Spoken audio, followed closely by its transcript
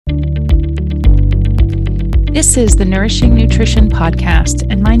This is the Nourishing Nutrition Podcast,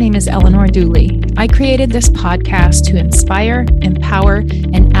 and my name is Eleanor Dooley. I created this podcast to inspire, empower,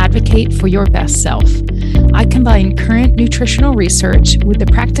 and advocate for your best self. I combine current nutritional research with the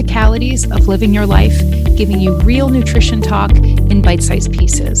practicalities of living your life, giving you real nutrition talk in bite-sized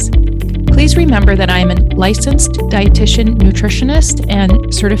pieces. Please remember that I am a licensed dietitian, nutritionist,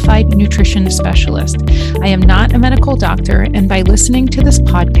 and certified nutrition specialist. I am not a medical doctor, and by listening to this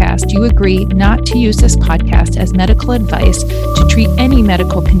podcast, you agree not to use this podcast as medical advice to treat any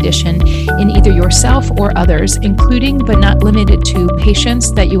medical condition in either yourself or others, including but not limited to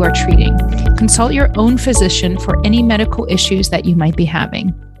patients that you are treating. Consult your own physician for any medical issues that you might be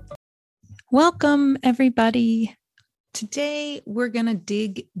having. Welcome, everybody. Today, we're going to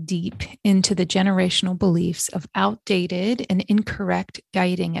dig deep into the generational beliefs of outdated and incorrect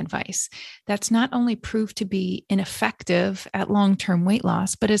dieting advice that's not only proved to be ineffective at long-term weight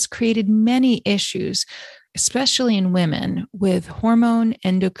loss, but has created many issues, especially in women, with hormone,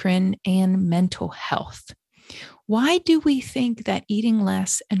 endocrine, and mental health. Why do we think that eating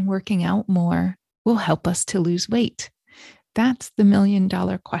less and working out more will help us to lose weight? That's the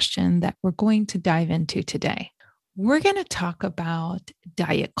million-dollar question that we're going to dive into today. We're going to talk about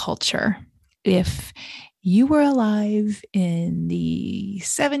diet culture. If you were alive in the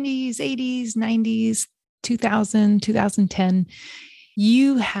 70s, 80s, 90s, 2000, 2010,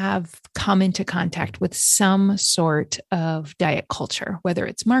 you have come into contact with some sort of diet culture, whether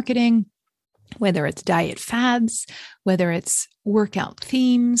it's marketing, whether it's diet fads, whether it's workout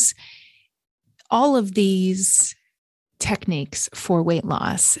themes. All of these techniques for weight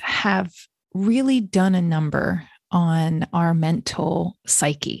loss have really done a number on our mental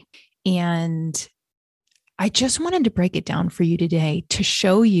psyche. And I just wanted to break it down for you today to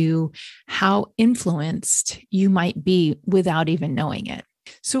show you how influenced you might be without even knowing it.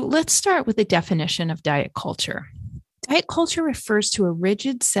 So let's start with the definition of diet culture. Diet culture refers to a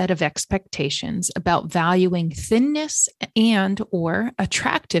rigid set of expectations about valuing thinness and or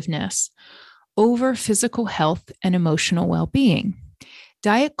attractiveness over physical health and emotional well-being.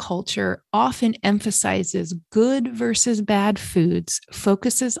 Diet culture often emphasizes good versus bad foods,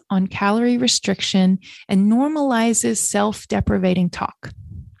 focuses on calorie restriction, and normalizes self-deprivating talk.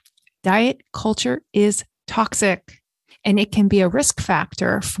 Diet culture is toxic, and it can be a risk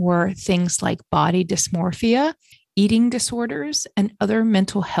factor for things like body dysmorphia, eating disorders, and other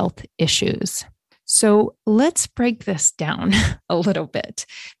mental health issues. So let's break this down a little bit,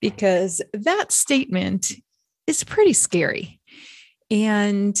 because that statement is pretty scary.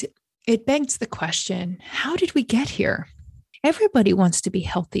 And it begs the question, how did we get here? Everybody wants to be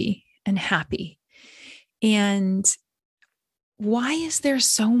healthy and happy. And why is there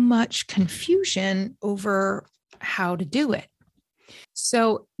so much confusion over how to do it?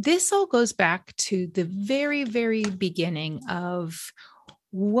 So this all goes back to the very, very beginning of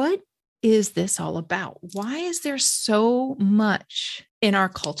what is this all about? Why is there so much in our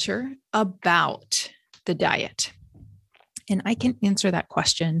culture about the diet? And I can answer that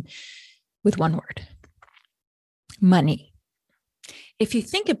question with one word: money. If you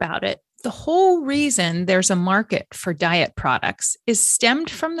think about it, the whole reason there's a market for diet products is stemmed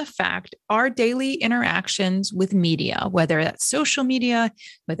from the fact our daily interactions with media, whether that's social media,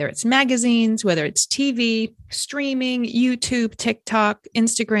 whether it's magazines, whether it's TV, streaming, YouTube, TikTok,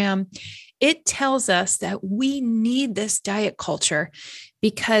 Instagram, it tells us that we need this diet culture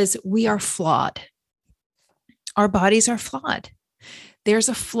because we are flawed. Our bodies are flawed. There's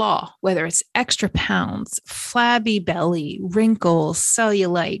a flaw, whether it's extra pounds, flabby belly, wrinkles,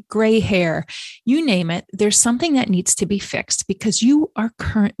 cellulite, gray hair, you name it, there's something that needs to be fixed because you are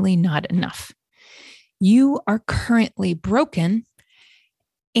currently not enough. You are currently broken,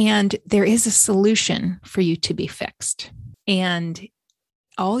 and there is a solution for you to be fixed. And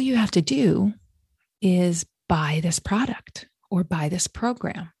all you have to do is buy this product or buy this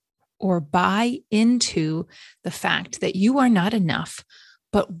program, or buy into the fact that you are not enough,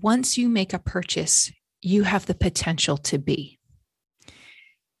 but once you make a purchase, you have the potential to be.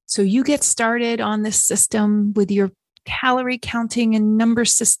 So you get started on this system with your calorie counting and number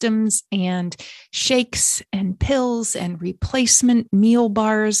systems and shakes and pills and replacement meal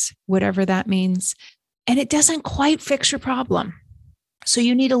bars, whatever that means, and it doesn't quite fix your problem. So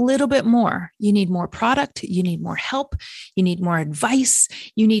you need a little bit more. You need more product. You need more help. You need more advice.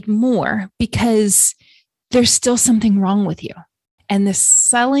 You need more because there's still something wrong with you. And the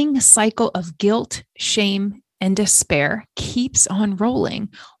selling cycle of guilt, shame, and despair keeps on rolling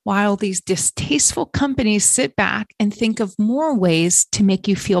while these distasteful companies sit back and think of more ways to make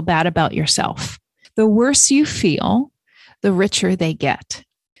you feel bad about yourself. The worse you feel, the richer they get.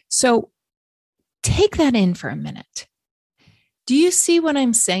 So take that in for a minute. Do you see what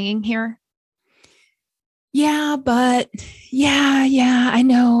I'm saying here? Yeah, I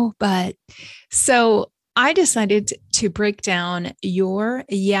know, but. So I decided to break down your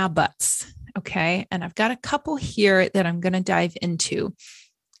yeah buts. Okay. And I've got a couple here that I'm going to dive into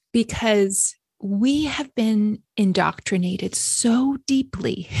because we have been indoctrinated so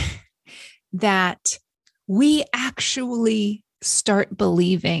deeply that we actually start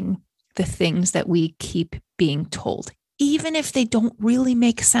believing the things that we keep being told, even if they don't really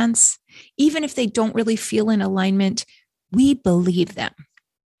make sense, even if they don't really feel in alignment, we believe them.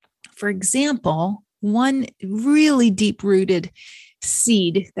 For example, one really deep-rooted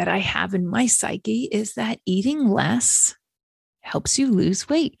seed that I have in my psyche is that eating less helps you lose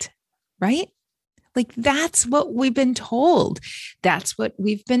weight, right? Like that's what we've been told. That's what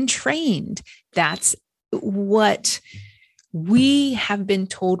we've been trained. That's what we have been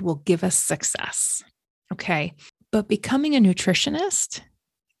told will give us success. Okay. But becoming a nutritionist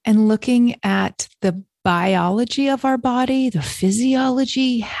and looking at the biology of our body, the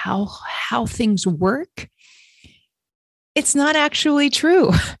physiology, how things work, it's not actually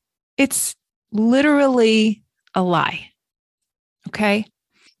true. It's literally a lie. Okay.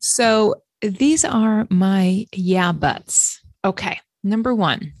 So these are my yeah buts. Okay. Number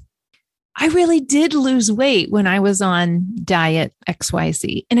one, I really did lose weight when I was on diet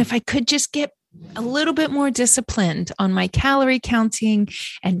XYZ. And if I could just get a little bit more disciplined on my calorie counting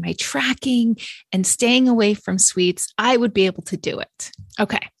and my tracking and staying away from sweets, I would be able to do it.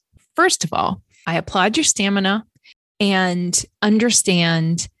 Okay. First of all, I applaud your stamina and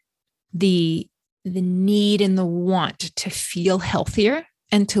understand the need and the want to feel healthier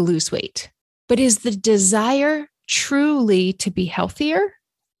and to lose weight. But is the desire truly to be healthier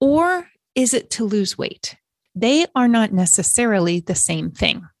or is it to lose weight? They are not necessarily the same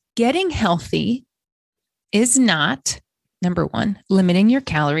thing. Getting healthy is not, number one, limiting your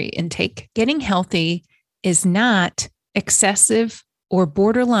calorie intake. Getting healthy is not excessive or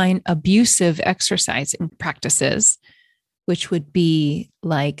borderline abusive exercising practices, which would be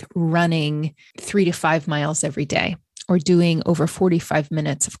like running 3 to 5 miles every day or doing over 45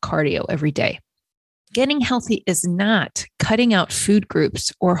 minutes of cardio every day. Getting healthy is not cutting out food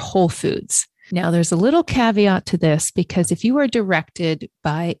groups or whole foods. Now, there's a little caveat to this because if you are directed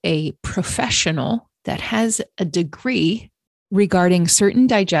by a professional that has a degree regarding certain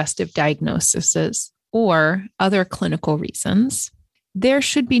digestive diagnoses or other clinical reasons, there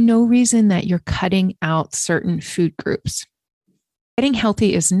should be no reason that you're cutting out certain food groups. Getting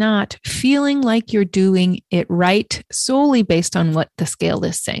healthy is not feeling like you're doing it right solely based on what the scale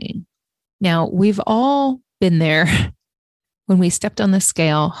is saying. Now, we've all been there when we stepped on the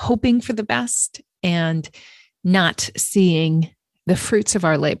scale, hoping for the best and not seeing the fruits of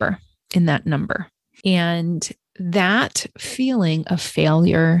our labor in that number. And that feeling of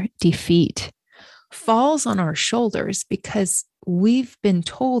failure, defeat falls on our shoulders because we've been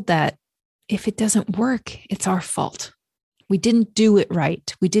told that if it doesn't work, it's our fault. We didn't do it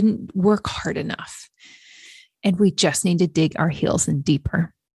right. We didn't work hard enough. And we just need to dig our heels in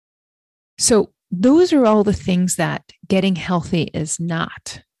deeper. So those are all the things that getting healthy is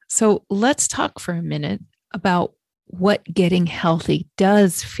not. So let's talk for a minute about what getting healthy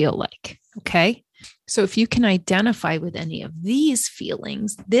does feel like. Okay. So if you can identify with any of these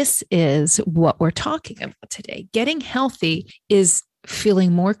feelings, this is what we're talking about today. Getting healthy is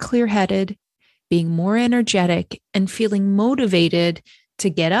feeling more clear-headed, being more energetic, and feeling motivated to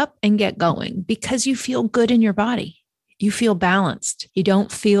get up and get going because you feel good in your body. You feel balanced. You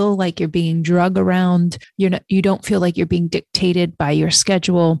don't feel like you're being drug around. You don't feel like you're being dictated by your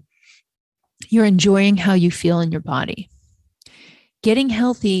schedule. You're enjoying how you feel in your body. Getting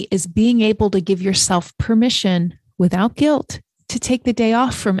healthy is being able to give yourself permission without guilt to take the day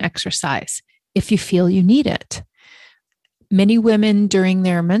off from exercise if you feel you need it. Many women during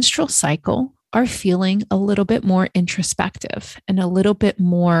their menstrual cycle are feeling a little bit more introspective and a little bit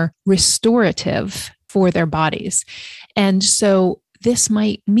more restorative for their bodies. And so this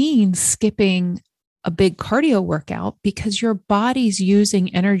might mean skipping a big cardio workout because your body's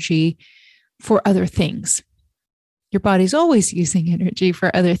using energy for other things. Your body's always using energy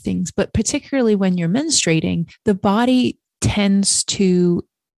for other things, but particularly when you're menstruating, the body tends to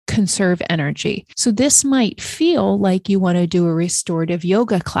conserve energy. So this might feel like you want to do a restorative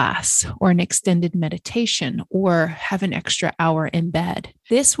yoga class or an extended meditation or have an extra hour in bed.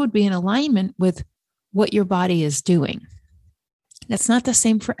 This would be in alignment with what your body is doing. That's not the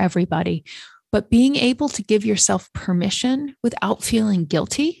same for everybody, but being able to give yourself permission without feeling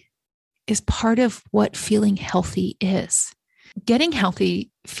guilty is part of what feeling healthy is. Getting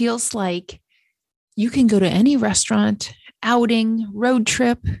healthy feels like You can go to any restaurant, outing, road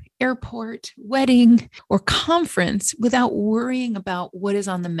trip, airport, wedding, or conference without worrying about what is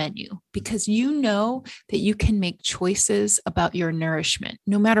on the menu because you know that you can make choices about your nourishment,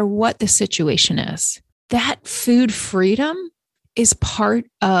 no matter what the situation is. That food freedom is part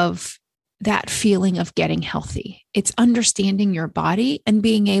of that feeling of getting healthy. It's understanding your body and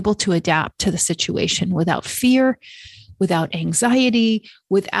being able to adapt to the situation without fear, without anxiety,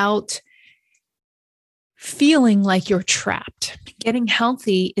 without feeling like you're trapped. Getting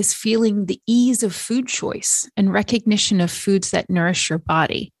healthy is feeling the ease of food choice and recognition of foods that nourish your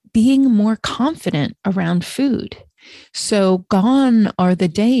body, being more confident around food. So gone are the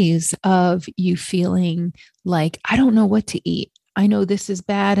days of you feeling like, I don't know what to eat. I know this is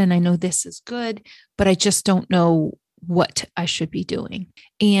bad and I know this is good, but I just don't know what I should be doing.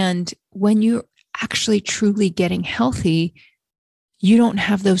 And when you're actually truly getting healthy, you don't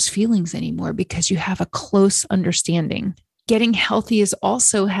have those feelings anymore because you have a close understanding. Getting healthy is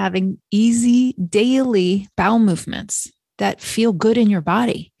also having easy daily bowel movements that feel good in your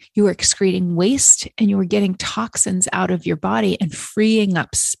body. You are excreting waste and you are getting toxins out of your body and freeing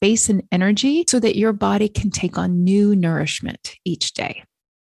up space and energy so that your body can take on new nourishment each day.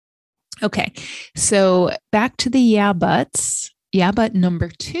 Okay, so back to the yeah buts. Yeah, but number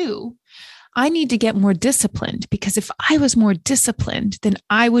 2, I need to get more disciplined because if I was more disciplined, then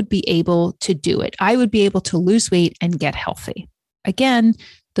I would be able to do it. I would be able to lose weight and get healthy. Again,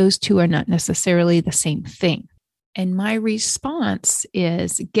 those two are not necessarily the same thing. And my response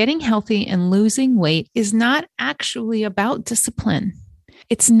is getting healthy and losing weight is not actually about discipline.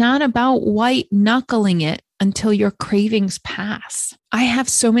 It's not about white knuckling it until your cravings pass. I have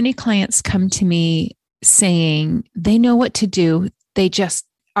so many clients come to me saying they know what to do. They just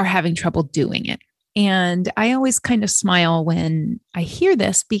are having trouble doing it. And I always kind of smile when I hear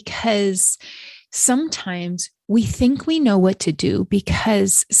this because sometimes we think we know what to do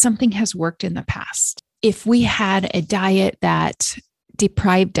because something has worked in the past. If we had a diet that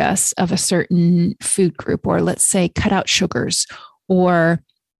deprived us of a certain food group, or let's say cut out sugars or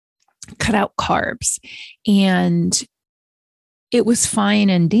cut out carbs, and it was fine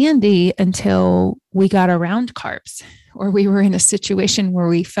and dandy until we got around carbs, or we were in a situation where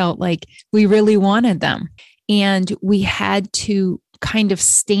we felt like we really wanted them. And we had to kind of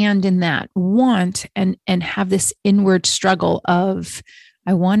stand in that want and have this inward struggle of,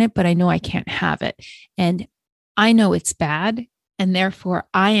 I want it, but I know I can't have it. And I know it's bad. And therefore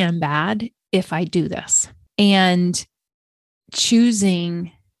I am bad if I do this. And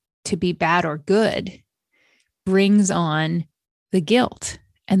choosing to be bad or good brings on the guilt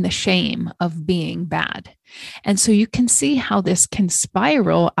and the shame of being bad. And so you can see how this can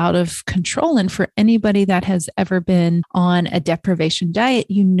spiral out of control. And for anybody that has ever been on a deprivation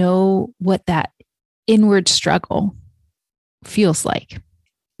diet, you know what that inward struggle feels like.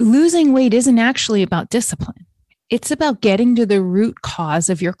 Losing weight isn't actually about discipline. It's about getting to the root cause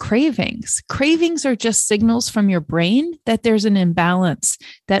of your cravings. Cravings are just signals from your brain that there's an imbalance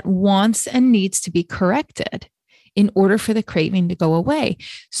that wants and needs to be corrected in order for the craving to go away.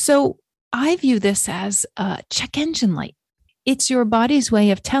 So I view this as a check engine light. It's your body's way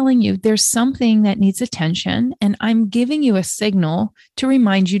of telling you there's something that needs attention, and I'm giving you a signal to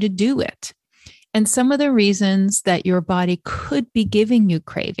remind you to do it. And some of the reasons that your body could be giving you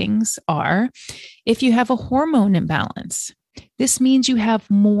cravings are if you have a hormone imbalance. This means you have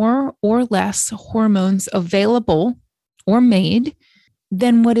more or less hormones available or made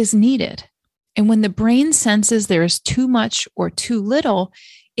than what is needed. And when the brain senses there is too much or too little,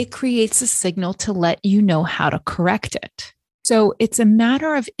 it creates a signal to let you know how to correct it. So it's a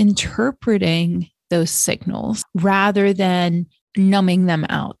matter of interpreting those signals rather than numbing them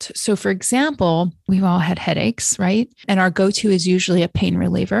out. So for example, we've all had headaches, right? And our go-to is usually a pain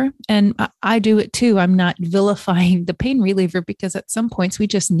reliever. And I do it too. I'm not vilifying the pain reliever because at some points we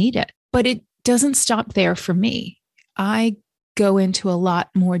just need it, but it doesn't stop there for me. I go into a lot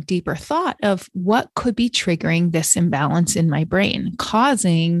more deeper thought of what could be triggering this imbalance in my brain,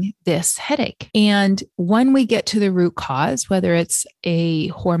 causing this headache. And when we get to the root cause, whether it's a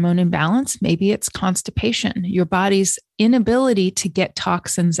hormone imbalance, maybe it's constipation, your body's inability to get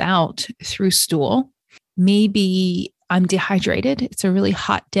toxins out through stool. Maybe I'm dehydrated. It's a really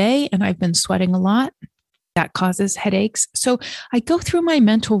hot day and I've been sweating a lot. That causes headaches. So I go through my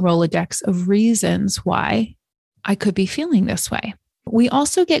mental Rolodex of reasons why I could be feeling this way. We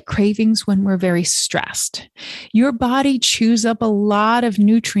also get cravings when we're very stressed. Your body chews up a lot of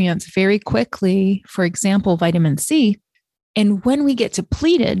nutrients very quickly, for example, vitamin C. And when we get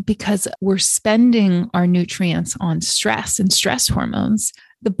depleted because we're spending our nutrients on stress and stress hormones,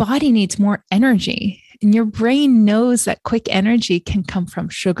 the body needs more energy. And your brain knows that quick energy can come from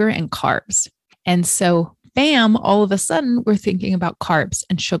sugar and carbs. And so, bam, all of a sudden, we're thinking about carbs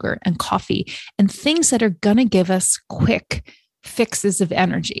and sugar and coffee and things that are going to give us quick fixes of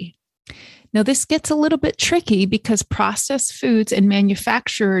energy. Now, this gets a little bit tricky because processed foods and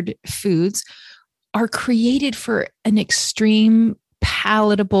manufactured foods are created for an extreme,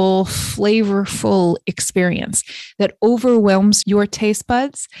 palatable, flavorful experience that overwhelms your taste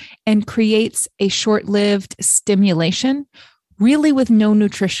buds and creates a short-lived stimulation, really with no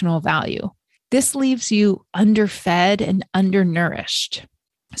nutritional value. This leaves you underfed and undernourished.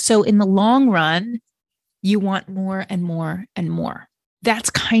 So in the long run, you want more and more and more.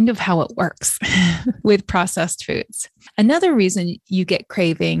 That's kind of how it works with processed foods. Another reason you get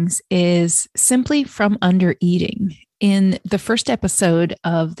cravings is simply from undereating. In the first episode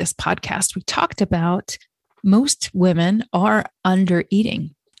of this podcast, we talked about most women are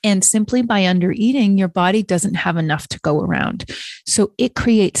undereating. And simply by undereating, your body doesn't have enough to go around. So it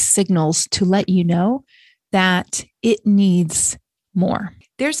creates signals to let you know that it needs more.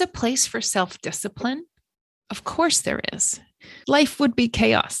 There's a place for self-discipline. Of course there is. Life would be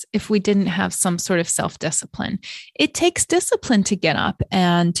chaos if we didn't have some sort of self-discipline. It takes discipline to get up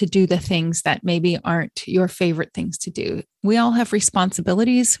and to do the things that maybe aren't your favorite things to do. We all have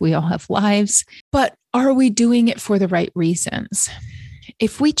responsibilities. We all have lives. But are we doing it for the right reasons?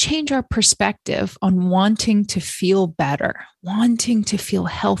 If we change our perspective on wanting to feel better, wanting to feel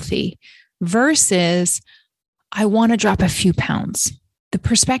healthy versus I want to drop a few pounds, the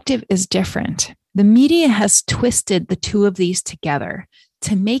perspective is different. The media has twisted the two of these together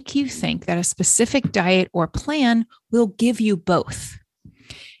to make you think that a specific diet or plan will give you both.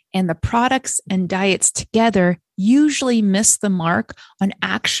 And the products and diets together usually miss the mark on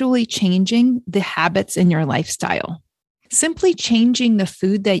actually changing the habits in your lifestyle. Simply changing the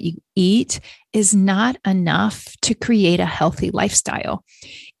food that you eat is not enough to create a healthy lifestyle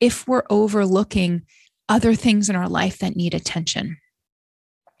if we're overlooking other things in our life that need attention.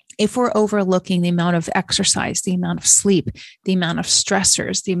 If we're overlooking the amount of exercise, the amount of sleep, the amount of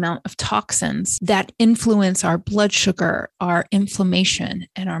stressors, the amount of toxins that influence our blood sugar, our inflammation,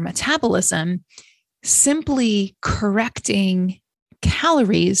 and our metabolism, simply correcting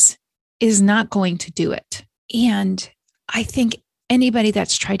calories is not going to do it. And I think anybody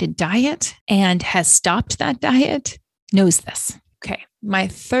that's tried to diet and has stopped that diet knows this. Okay. My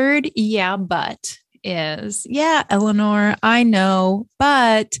third but is, Eleanor, I know,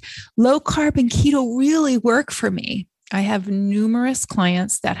 but low carb and keto really work for me. I have numerous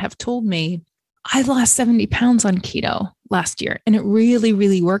clients that have told me I lost 70 pounds on keto last year and it really,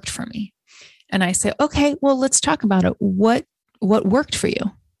 really worked for me. And I say, okay, well, let's talk about it. What worked for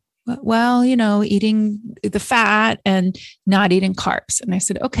you? Well, eating the fat and not eating carbs. And I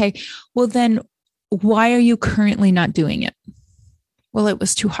said, okay, well then why are you currently not doing it? Well, it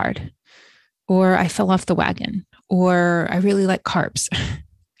was too hard. Or I fell off the wagon, or I really like carbs.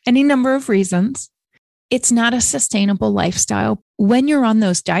 Any number of reasons. It's not a sustainable lifestyle. When you're on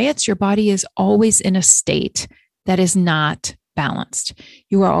those diets, your body is always in a state that is not balanced.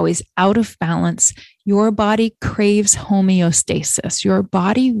 You are always out of balance. Your body craves homeostasis. Your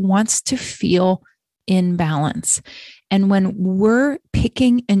body wants to feel in balance. And when we're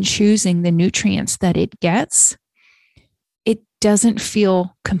picking and choosing the nutrients that it gets, it doesn't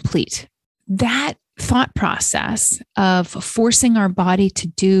feel complete. That thought process of forcing our body to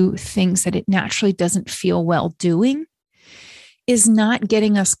do things that it naturally doesn't feel well doing is not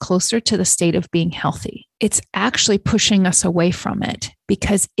getting us closer to the state of being healthy. It's actually pushing us away from it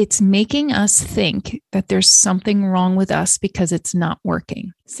because it's making us think that there's something wrong with us because it's not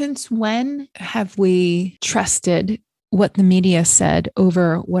working. Since when have we trusted what the media said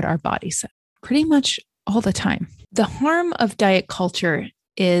over what our body said? Pretty much all the time. The harm of diet culture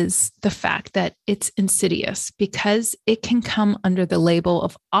is the fact that it's insidious because it can come under the label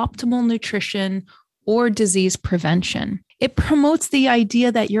of optimal nutrition or disease prevention. It promotes the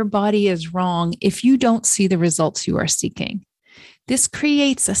idea that your body is wrong if you don't see the results you are seeking. This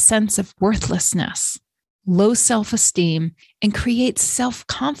creates a sense of worthlessness, low self-esteem, and creates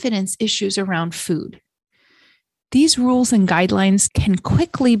self-confidence issues around food. These rules and guidelines can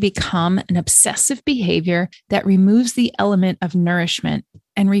quickly become an obsessive behavior that removes the element of nourishment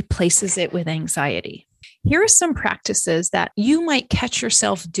and replaces it with anxiety. Here are some practices that you might catch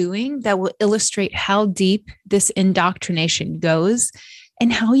yourself doing that will illustrate how deep this indoctrination goes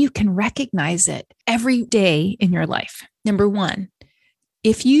and how you can recognize it every day in your life. Number one,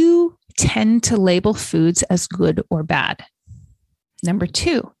 if you tend to label foods as good or bad. Number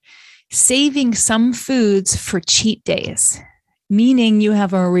two, saving some foods for cheat days. meaning you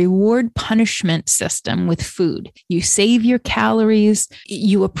have a reward punishment system with food. You save your calories,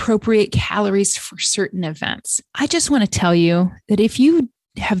 you appropriate calories for certain events. I just want to tell you that if you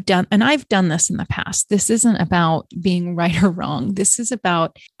have done, and I've done this in the past, this isn't about being right or wrong. This is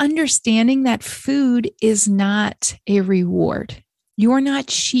about understanding that food is not a reward. You're not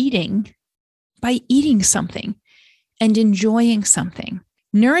cheating by eating something and enjoying something.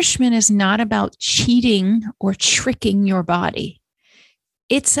 Nourishment is not about cheating or tricking your body.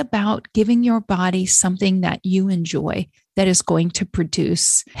 It's about giving your body something that you enjoy that is going to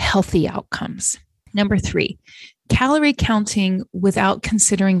produce healthy outcomes. Number 3, calorie counting without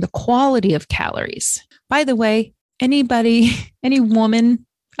considering the quality of calories. By the way, any woman,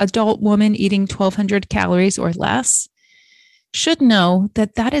 adult woman eating 1,200 calories or less should know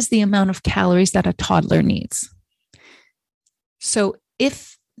that that is the amount of calories that a toddler needs. So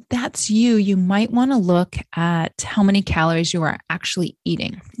if that's you, you might want to look at how many calories you are actually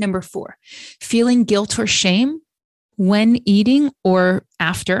eating. Number 4, feeling guilt or shame when eating or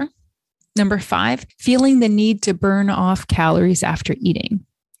after. Number 5, feeling the need to burn off calories after eating.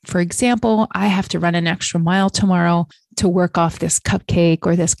 For example, I have to run an extra mile tomorrow to work off this cupcake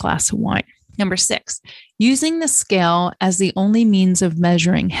or this glass of wine. Number 6, using the scale as the only means of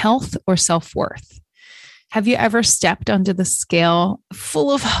measuring health or self-worth. Have you ever stepped onto the scale full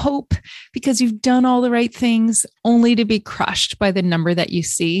of hope because you've done all the right things only to be crushed by the number that you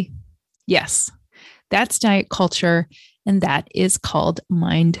see? Yes, that's diet culture, and that is called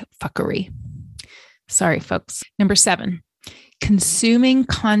mind fuckery. Sorry, folks. Number 7, consuming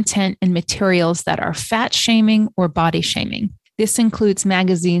content and materials that are fat shaming or body shaming. This includes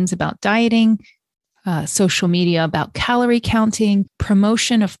magazines about dieting, social media about calorie counting,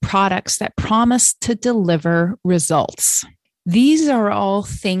 promotion of products that promise to deliver results. These are all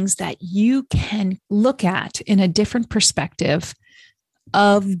things that you can look at in a different perspective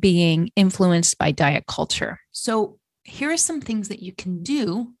of being influenced by diet culture. So here are some things that you can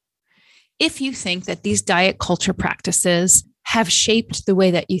do if you think that these diet culture practices have shaped the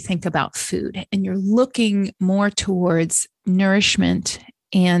way that you think about food and you're looking more towards nourishment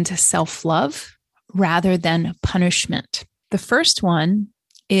and self-love rather than punishment. The first one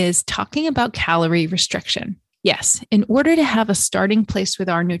is talking about calorie restriction. Yes, in order to have a starting place with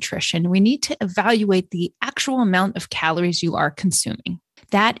our nutrition, we need to evaluate the actual amount of calories you are consuming.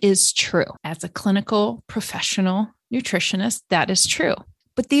 That is true. As a clinical professional nutritionist, that is true.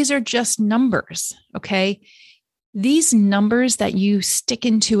 But these are just numbers, okay? These numbers that you stick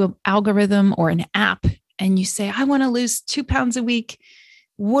into an algorithm or an app and you say, I want to lose 2 pounds a week.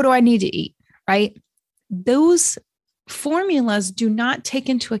 What do I need to eat? Right? Those formulas do not take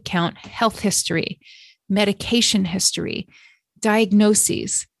into account health history, medication history,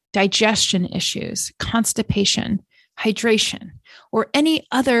 diagnoses, digestion issues, constipation, hydration, or any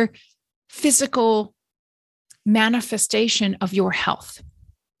other physical manifestation of your health.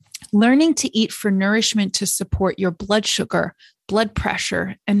 Learning to eat for nourishment to support your blood sugar, blood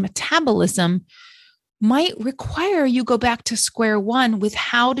pressure, and metabolism might require you go back to square one with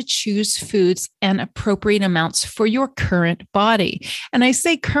how to choose foods and appropriate amounts for your current body. And I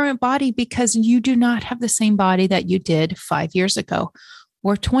say current body because you do not have the same body that you did 5 years ago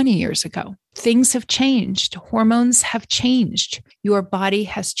or 20 years ago. Things have changed. Hormones have changed. Your body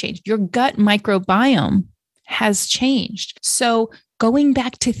has changed. Your gut microbiome has changed. So going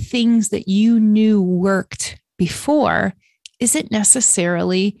back to things that you knew worked before isn't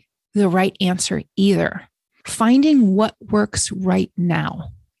necessarily the right answer either. Finding what works right now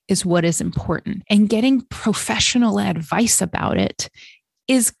is what is important. And getting professional advice about it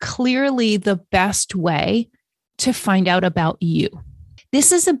is clearly the best way to find out about you.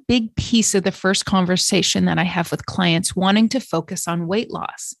 This is a big piece of the first conversation that I have with clients wanting to focus on weight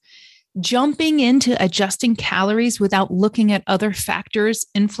loss. Jumping into adjusting calories without looking at other factors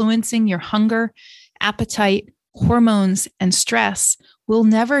influencing your hunger, appetite, hormones, and stress will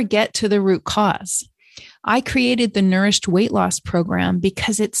never get to the root cause. I created the Nourished Weight Loss Program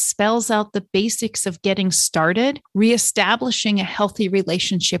because it spells out the basics of getting started, reestablishing a healthy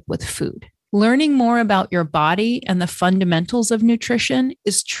relationship with food. Learning more about your body and the fundamentals of nutrition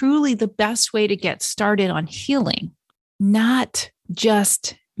is truly the best way to get started on healing, not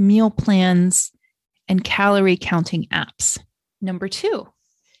just meal plans and calorie counting apps. Number 2,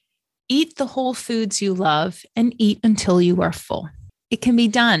 eat the whole foods you love and eat until you are full. It can be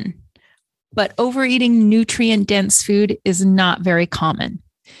done, but overeating nutrient-dense food is not very common.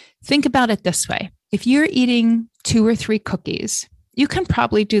 Think about it this way. If you're eating 2 or 3 cookies, you can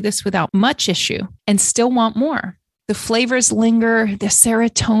probably do this without much issue and still want more. The flavors linger, the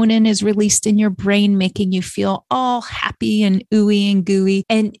serotonin is released in your brain, making you feel all happy and ooey and gooey.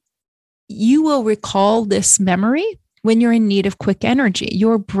 And you will recall this memory when you're in need of quick energy.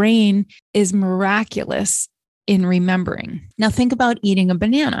 Your brain is miraculous in remembering. Now think about eating a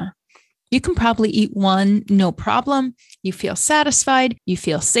banana. You can probably eat one, no problem. You feel satisfied, you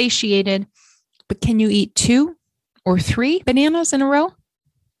feel satiated, but can you eat 2 or 3 bananas in a row?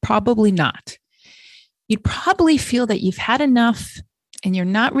 Probably not. You'd probably feel that you've had enough and you're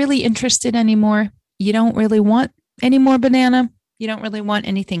not really interested anymore. You don't really want any more banana. You don't really want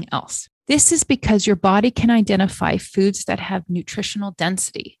anything else. This is because your body can identify foods that have nutritional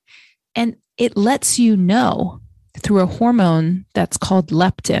density, and it lets you know through a hormone that's called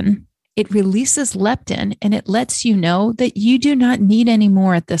leptin. It releases leptin and it lets you know that you do not need any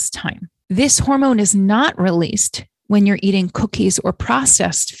more at this time. This hormone is not released when you're eating cookies or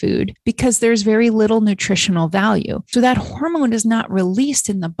processed food because there's very little nutritional value. So that hormone is not released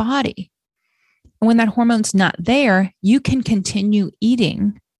in the body. And when that hormone's not there, you can continue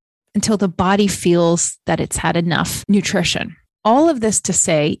eating until the body feels that it's had enough nutrition. All of this to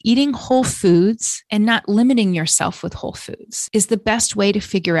say, eating whole foods and not limiting yourself with whole foods is the best way to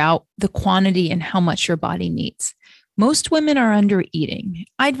figure out the quantity and how much your body needs. Most women are under eating.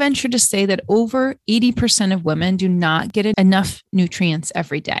 I'd venture to say that over 80% of women do not get enough nutrients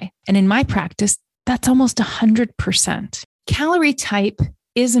every day. And in my practice, that's almost 100%. Calorie type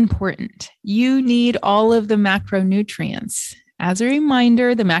is important. You need all of the macronutrients. As a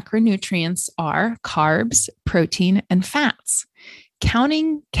reminder, the macronutrients are carbs, protein, and fats.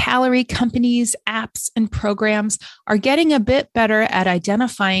 Counting calorie companies, apps, and programs are getting a bit better at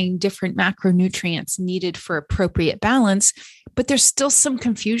identifying different macronutrients needed for appropriate balance, but there's still some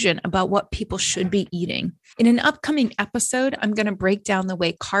confusion about what people should be eating. In an upcoming episode, I'm going to break down the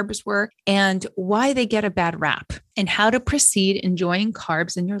way carbs work and why they get a bad rap, and how to proceed enjoying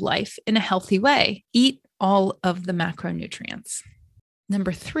carbs in your life in a healthy way. Eat all of the macronutrients.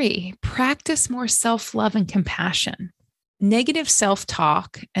 Number 3, practice more self-love and compassion. Negative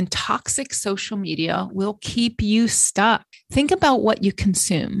self-talk and toxic social media will keep you stuck. Think about what you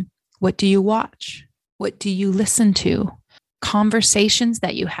consume. What do you watch? What do you listen to? Conversations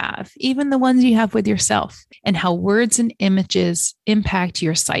that you have, even the ones you have with yourself, and how words and images impact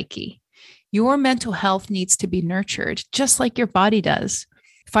your psyche. Your mental health needs to be nurtured, just like your body does.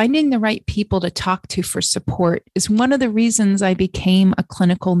 Finding the right people to talk to for support is one of the reasons I became a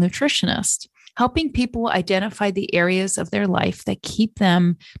clinical nutritionist. Helping people identify the areas of their life that keep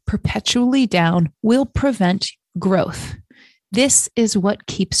them perpetually down will prevent growth. This is what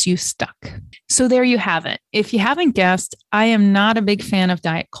keeps you stuck. So there you have it. If you haven't guessed, I am not a big fan of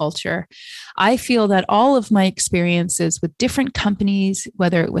diet culture. I feel that all of my experiences with different companies,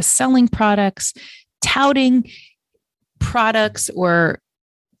 whether it was selling products, touting products, or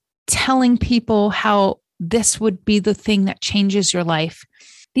telling people how this would be the thing that changes your life,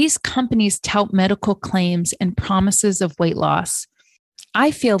 these companies tout medical claims and promises of weight loss.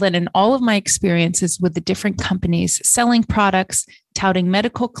 I feel that in all of my experiences with the different companies selling products, touting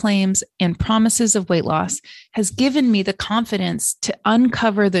medical claims and promises of weight loss has given me the confidence to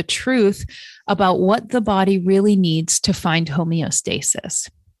uncover the truth about what the body really needs to find homeostasis.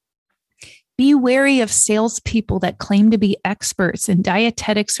 Be wary of salespeople that claim to be experts in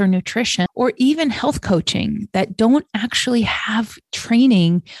dietetics or nutrition, or even health coaching, that don't actually have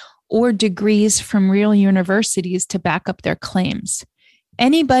training or degrees from real universities to back up their claims.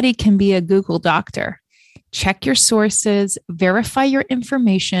 Anybody can be a Google doctor. Check your sources, verify your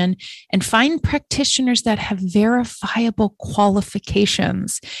information, and find practitioners that have verifiable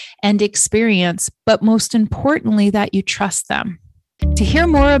qualifications and experience, but most importantly, that you trust them. To hear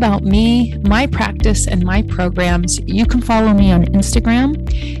more about me, my practice, and my programs, you can follow me on Instagram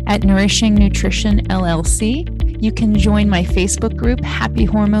at Nourishing Nutrition LLC. You can join my Facebook group, Happy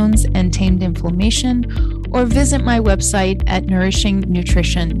Hormones and Tamed Inflammation, or visit my website at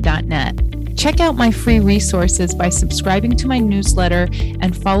nourishingnutrition.net. Check out my free resources by subscribing to my newsletter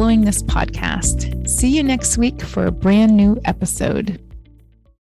and following this podcast. See you next week for a brand new episode.